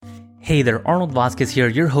Hey there, Arnold Vasquez here,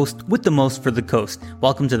 your host with the most for the coast.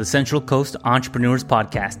 Welcome to the Central Coast Entrepreneurs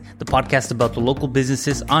Podcast, the podcast about the local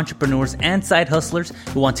businesses, entrepreneurs, and side hustlers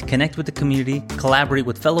who want to connect with the community, collaborate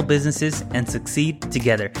with fellow businesses, and succeed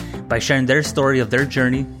together by sharing their story of their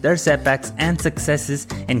journey, their setbacks, and successes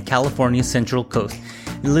in California's Central Coast.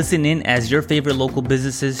 Listen in as your favorite local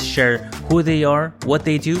businesses share who they are, what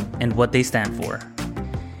they do, and what they stand for.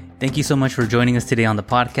 Thank you so much for joining us today on the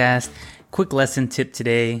podcast. Quick lesson tip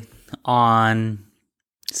today on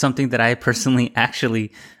something that I personally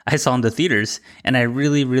I saw in the theaters, and I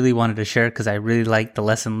really wanted to share because I really liked the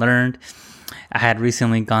lesson learned. I had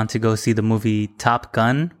recently gone to go see the movie Top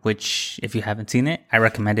Gun, which if you haven't seen it, I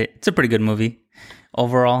recommend it. It's a pretty good movie.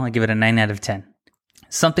 Overall, I give it a 9 out of 10.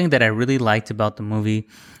 Something that I really liked about the movie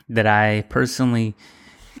that I personally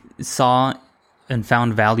saw and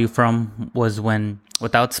found value from was when,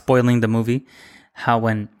 without spoiling the movie, how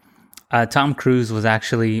when Tom Cruise was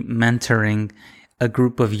actually mentoring a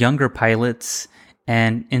group of younger pilots,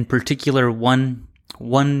 and in particular,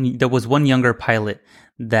 there was one younger pilot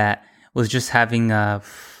that was just having a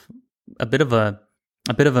bit of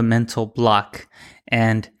a mental block,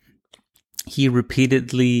 and he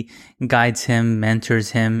repeatedly guides him, mentors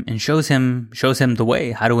him, and shows him the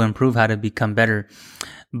way, how to improve, how to become better.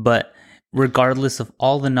 But regardless of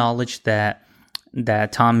all the knowledge that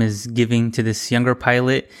Tom is giving to this younger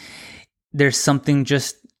pilot, there's something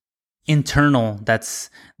just internal that's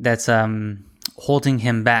holding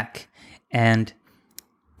him back. And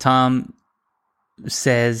Tom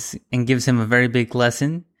says and gives him a very big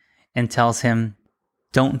lesson and tells him,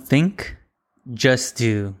 don't think, just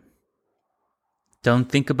do. Don't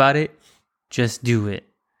think about it, just do it.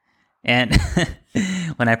 And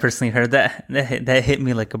when I personally heard that hit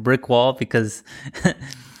me like a brick wall, because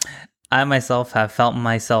I myself have felt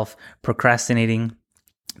myself procrastinating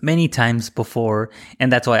many times before,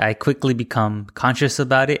 and that's why I quickly become conscious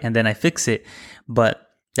about it and then I fix it. But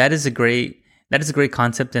that is a great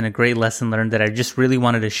concept and a great lesson learned that I just really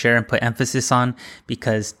wanted to share and put emphasis on,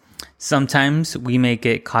 because sometimes we may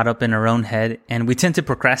get caught up in our own head and we tend to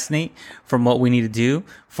procrastinate from what we need to do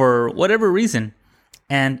for whatever reason.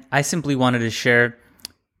 And I simply wanted to share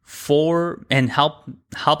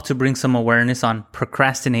help to bring some awareness on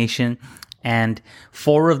procrastination and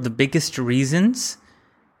four of the biggest reasons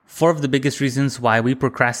why we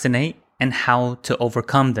procrastinate and how to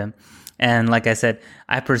overcome them. And like I said,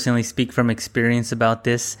 I personally speak from experience about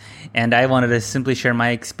this, and I wanted to simply share my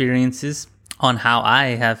experiences on how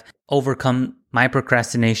I have overcome my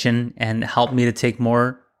procrastination and helped me to take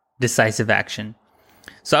more decisive action.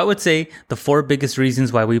 So I would say the 4 biggest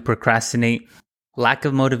reasons why we procrastinate: lack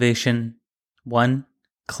of motivation, 1,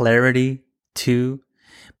 clarity, 2,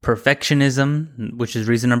 perfectionism, which is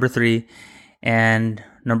reason number 3, and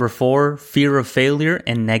number 4, fear of failure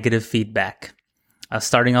and negative feedback.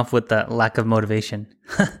 Starting off with the lack of motivation.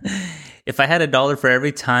 If I had $1 for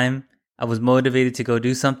every time I was motivated to go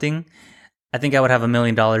do something, I think I would have $1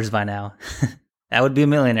 million by now. I would be a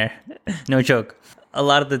millionaire. No joke. A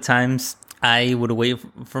lot of the times I would wait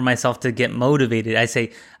for myself to get motivated.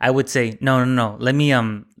 I would say, no. Let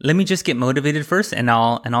me just get motivated first, and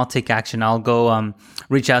I'll take action. I'll go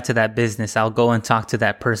reach out to that business. I'll go and talk to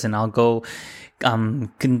that person. I'll go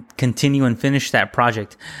continue and finish that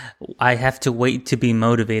project. I have to wait to be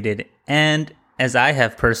motivated. And as I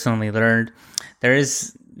have personally learned,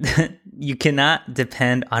 you cannot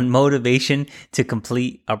depend on motivation to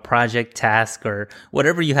complete a project, task, or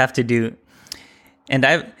whatever you have to do.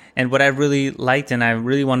 And what I really liked and I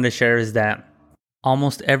really wanted to share is that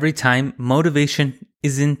almost every time, motivation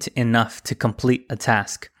isn't enough to complete a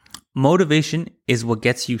task. Motivation is what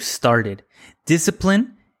gets you started.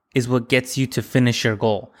 Discipline is what gets you to finish your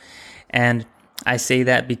goal. And I say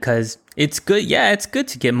that because it's good. Yeah, it's good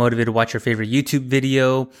to get motivated to watch your favorite YouTube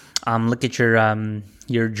video, look at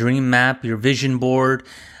your dream map, your vision board,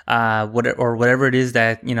 whatever it is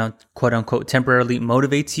that, quote unquote, temporarily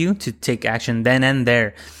motivates you to take action then and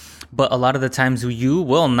there. But a lot of the times you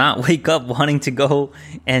will not wake up wanting to go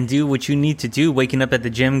and do what you need to do, waking up at the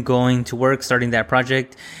gym, going to work, starting that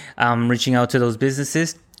project, reaching out to those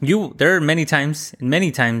businesses. There are many times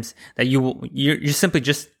that you're simply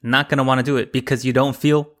just not going to want to do it because you don't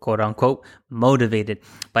feel, quote unquote, motivated.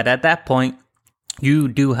 But at that point, you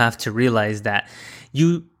do have to realize that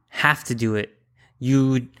you have to do it.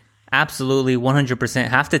 You absolutely 100%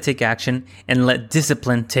 have to take action and let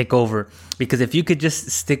discipline take over. Because if you could just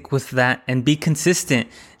stick with that and be consistent,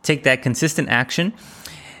 take that consistent action,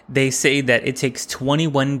 they say that it takes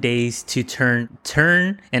 21 days to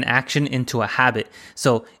turn an action into a habit.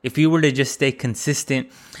 So if you were to just stay consistent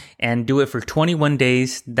and do it for 21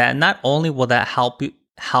 days, that not only will that help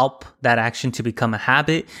help that action to become a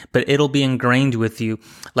habit, but it'll be ingrained with you.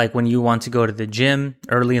 Like when you want to go to the gym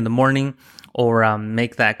early in the morning, or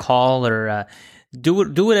make that call, or do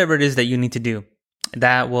whatever it is that you need to do.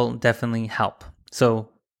 That will definitely help. So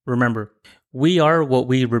remember, we are what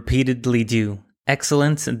we repeatedly do.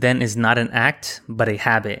 Excellence then is not an act, but a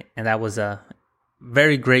habit. And that was a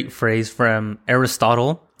very great phrase from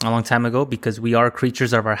Aristotle a long time ago, because we are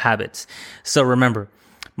creatures of our habits. So remember,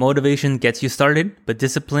 motivation gets you started, but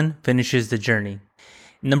discipline finishes the journey.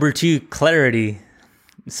 Number 2, clarity.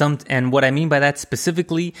 And what I mean by that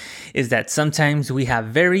specifically is that sometimes we have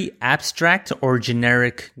very abstract or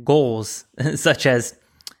generic goals, such as,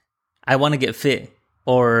 I want to get fit,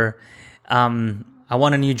 or I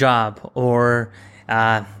want a new job, or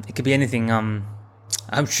it could be anything.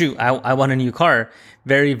 I want a new car.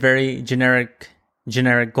 Very, very generic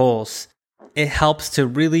goals. It helps to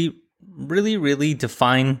really, really, really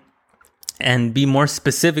define and be more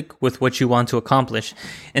specific with what you want to accomplish.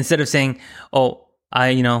 Instead of saying, oh,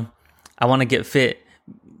 I want to get fit,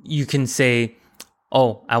 you can say,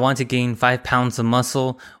 oh, I want to gain 5 pounds of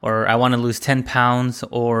muscle, or I want to lose 10 pounds,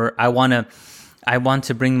 or I want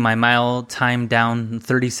to bring my mile time down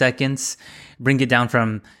 30 seconds, bring it down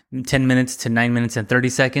from 10 minutes to 9 minutes and 30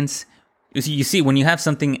 seconds. You see, when you have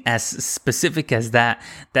something as specific as that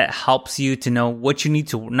helps you to know what you need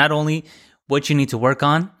to, not only what you need to work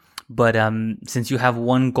on, but since you have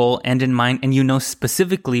one goal end in mind and you know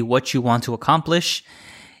specifically what you want to accomplish,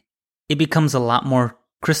 it becomes a lot more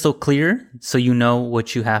crystal clear, so you know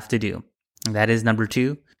what you have to do. That is number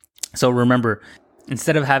 2. So remember,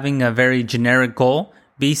 instead of having a very generic goal,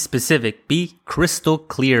 be specific, be crystal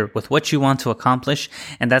clear with what you want to accomplish,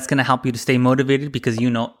 and that's going to help you to stay motivated because you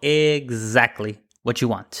know exactly what you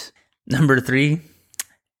want. Number 3,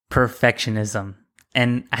 perfectionism.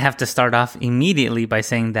 And I have to start off immediately by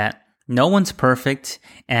saying that no one's perfect,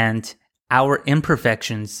 and our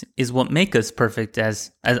imperfections is what make us perfect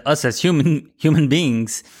as human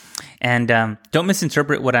beings. And don't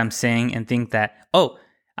misinterpret what I'm saying and think that, oh,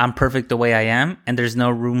 I'm perfect the way I am and there's no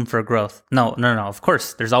room for growth. No. Of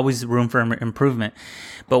course, there's always room for improvement.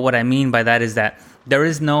 But what I mean by that is that there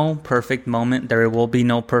is no perfect moment. There will be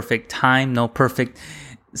no perfect time, no perfect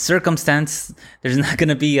circumstance. There's not going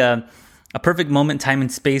to be a perfect moment, time,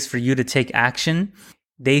 and space for you to take action.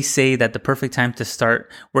 They say that the perfect time to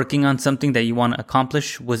start working on something that you want to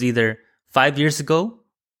accomplish was either 5 years ago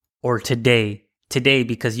or today. Today,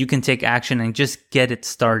 because you can take action and just get it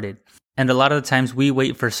started. And a lot of the times we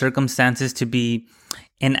wait for circumstances to be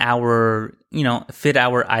in our, fit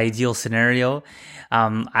our ideal scenario.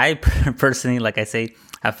 I personally, like I say,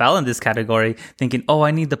 have fell in this category thinking, oh,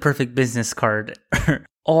 I need the perfect business card.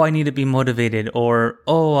 Oh, I need to be motivated. Or,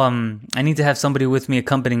 I need to have somebody with me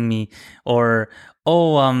accompanying me. Or,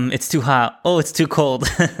 it's too hot. Oh, it's too cold.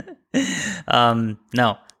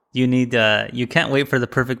 No, you can't wait for the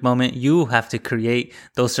perfect moment. You have to create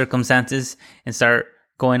those circumstances and start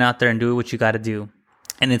going out there and do what you got to do.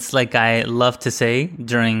 And it's like I love to say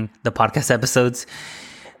during the podcast episodes,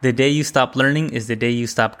 the day you stop learning is the day you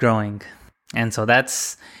stop growing. And so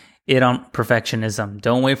that's it on perfectionism.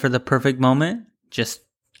 Don't wait for the perfect moment. Just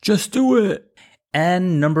do it.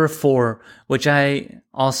 And number 4, which I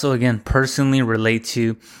also, again, personally relate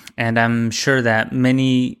to, and I'm sure that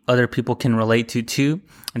many other people can relate to too,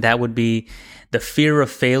 and that would be the fear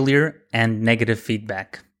of failure and negative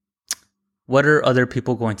feedback. What are other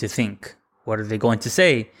people going to think? What are they going to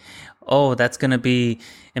say? Oh, that's going to be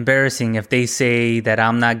embarrassing if they say that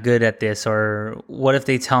I'm not good at this, or what if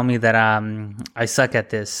they tell me that I suck at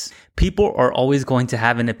this? People are always going to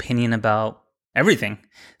have an opinion about everything.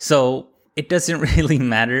 So it doesn't really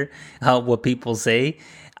matter what people say.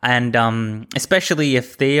 And especially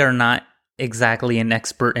if they are not exactly an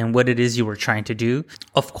expert in what it is you were trying to do.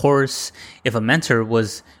 Of course, if a mentor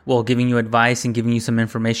was, giving you advice and giving you some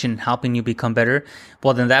information, helping you become better,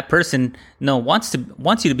 well, then that person wants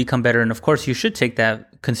you to become better. And of course, you should take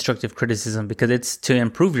that constructive criticism because it's to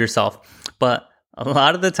improve yourself. But a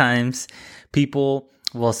lot of the times, people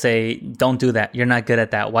will say, don't do that. You're not good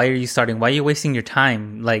at that. Why are you starting? Why are you wasting your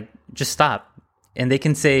time? Like, just stop. And they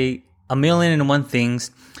can say a million and one things,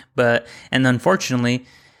 and unfortunately,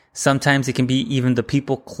 sometimes it can be even the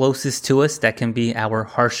people closest to us that can be our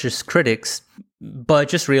harshest critics. But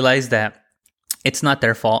just realize that it's not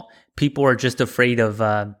their fault. People are just afraid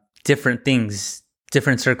of different things,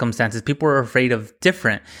 different circumstances. People are afraid of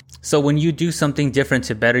different. So when you do something different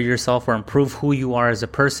to better yourself or improve who you are as a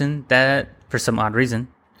person, that for some odd reason,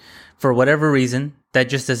 for whatever reason, that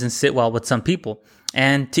just doesn't sit well with some people.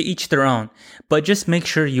 And to each their own. But just make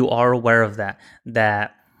sure you are aware of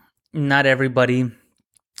that not everybody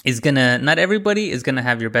not everybody is gonna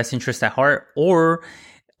have your best interest at heart, or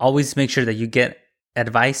always make sure that you get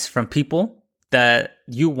advice from people that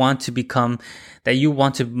you want to become, that you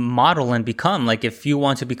want to model and become. Like if you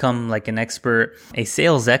want to become like an expert, a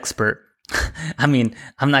sales expert, I mean,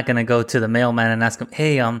 I'm not gonna go to the mailman and ask him,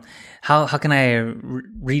 "Hey, how can I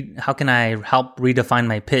how can I help redefine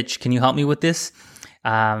my pitch? Can you help me with this?"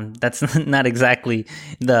 That's not exactly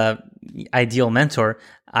the ideal mentor.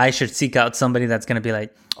 I should seek out somebody that's gonna be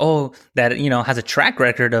like, oh, that has a track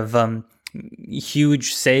record of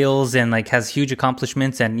huge sales and like has huge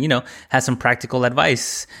accomplishments and has some practical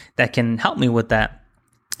advice that can help me with that.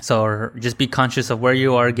 So just be conscious of where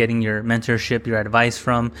you are getting your mentorship, your advice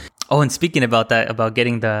from. Oh, and speaking about that, about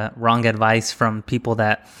getting the wrong advice from people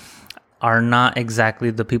that are not exactly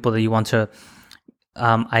the people that you want to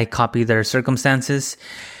I copy their circumstances,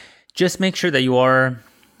 just make sure you are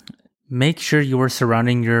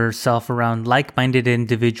surrounding yourself around like-minded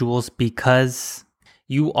individuals, because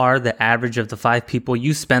you are the average of the 5 people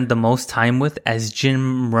you spend the most time with, as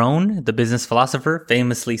Jim Rohn, the business philosopher,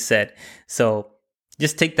 famously said. So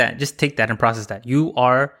just take that and process that. You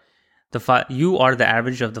are the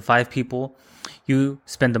average of the 5 people you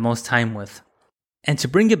spend the most time with. And to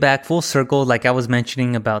bring it back full circle, like I was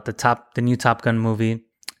mentioning about the new Top Gun movie,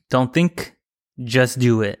 don't think, just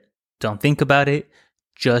do it. Don't think about it,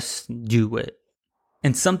 just do it.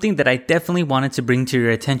 And something that I definitely wanted to bring to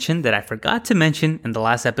your attention that I forgot to mention in the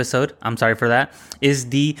last episode, I'm sorry for that, is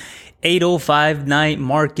the 805 Night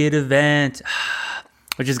Market event,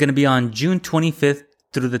 which is going to be on June 25th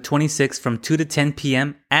through the 26th from 2 to 10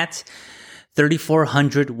 p.m. at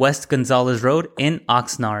 3400 West Gonzales Road in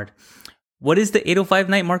Oxnard. What is the 805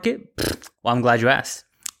 Night Market? Well, I'm glad you asked.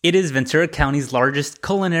 It is Ventura County's largest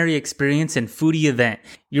culinary experience and foodie event.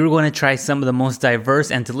 You're going to try some of the most diverse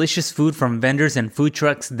and delicious food from vendors and food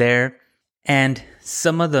trucks there. And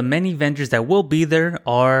some of the many vendors that will be there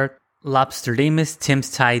are Lobster Damus, Tim's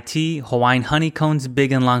Thai Tea, Hawaiian Honeycombs,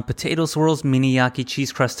 Big and Long Potato Swirls, Miniyaki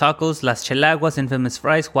Cheese Crust Tacos, Las Chelaguas, Infamous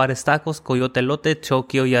Fries, Juarez Tacos, Coyote Lote,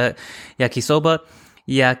 Tokyo Yakisoba,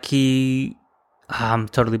 I'm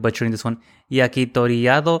totally butchering this one,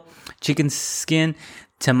 Yakitoriyado, Chicken Skin,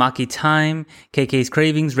 Tamaki Time, KK's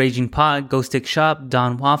Cravings, Raging Pot, Ghost Stick Shop,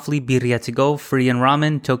 Don Waffly, Birria To Go, Free and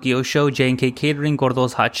Ramen, Tokyo Show, J&K Catering,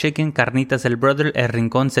 Gordo's Hot Chicken, Carnitas El Brother, El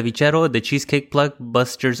Rincón Cevichero, The Cheesecake Plug,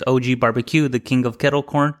 Buster's OG Barbecue, The King of Kettle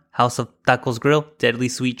Corn, House of Tacos Grill, Deadly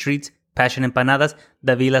Sweet Treats, Passion Empanadas,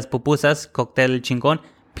 Davila's Pupusas, Cocktail El Chingon,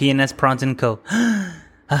 PNS Prawns & Co.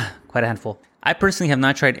 Quite a handful. I personally have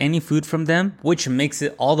not tried any food from them, which makes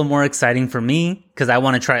it all the more exciting for me because I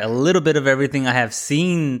want to try a little bit of everything. I have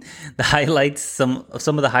seen the highlights, some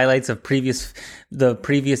of the highlights of the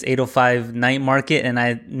previous 805 Night Market, and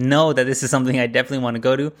I know that this is something I definitely want to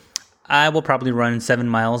go to. I will probably run 7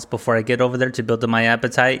 miles before I get over there to build up my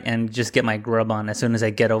appetite and just get my grub on as soon as I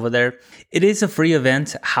get over there. It is a free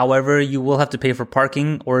event. However, you will have to pay for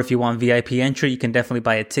parking, or if you want VIP entry, you can definitely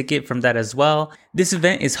buy a ticket from that as well. This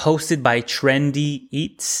event is hosted by Trendy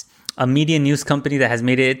Eats, a media news company that has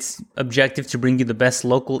made it its objective to bring you the best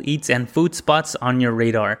local eats and food spots on your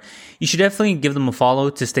radar. You should definitely give them a follow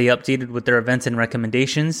to stay updated with their events and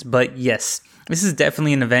recommendations. But yes, this is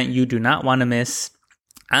definitely an event you do not want to miss.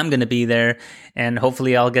 I'm going to be there, and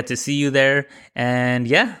hopefully I'll get to see you there. And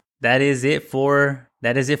yeah, that is it for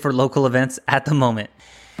local events at the moment.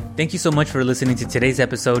 Thank you so much for listening to today's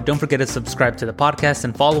episode. Don't forget to subscribe to the podcast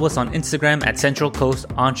and follow us on Instagram at Central Coast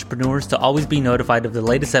Entrepreneurs to always be notified of the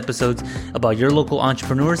latest episodes about your local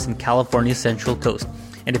entrepreneurs in California's Central Coast.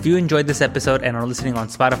 And if you enjoyed this episode and are listening on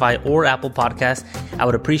Spotify or Apple Podcasts, I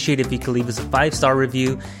would appreciate if you could leave us a 5-star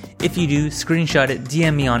review. If you do, screenshot it,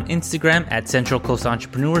 DM me on Instagram at Central Coast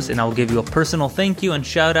Entrepreneurs, and I will give you a personal thank you and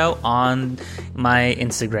shout out on my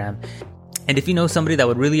Instagram. And if you know somebody that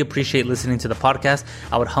would really appreciate listening to the podcast,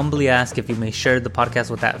 I would humbly ask if you may share the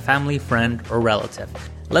podcast with that family, friend, or relative.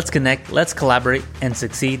 Let's connect, let's collaborate, and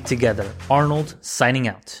succeed together. Arnold, signing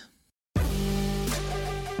out.